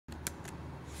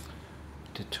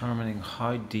determining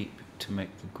how deep to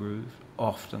make the groove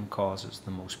often causes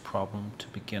the most problem to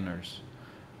beginners.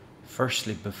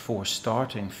 Firstly, before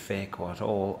starting phaco at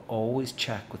all, always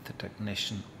check with the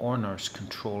technician or nurse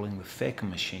controlling the phaco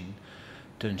machine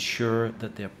to ensure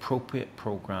that the appropriate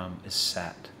program is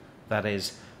set, that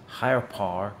is, higher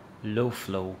power, low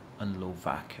flow and low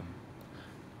vacuum.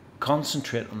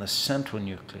 Concentrate on the central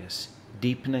nucleus,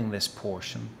 deepening this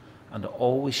portion and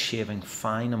always shaving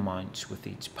fine amounts with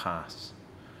each pass.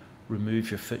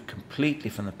 Remove your foot completely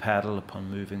from the pedal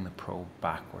upon moving the probe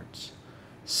backwards.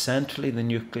 Centrally, the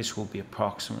nucleus will be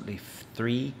approximately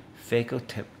 3 phaco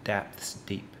tip depths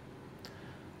deep.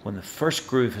 When the first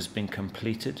groove has been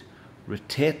completed,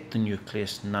 rotate the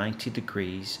nucleus 90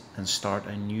 degrees and start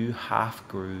a new half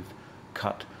groove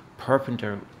cut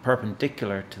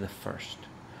perpendicular to the first.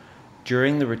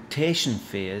 During the rotation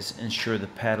phase, ensure the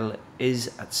pedal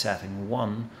is at setting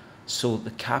 1 so that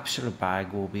the capsular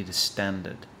bag will be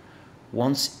distended.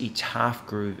 Once each half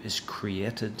groove is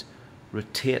created,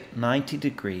 rotate 90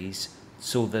 degrees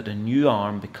so that a new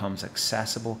arm becomes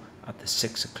accessible at the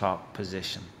 6 o'clock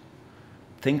position.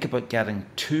 Think about getting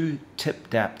 2 tip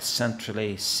depths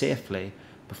centrally safely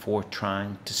before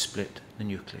trying to split the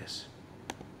nucleus.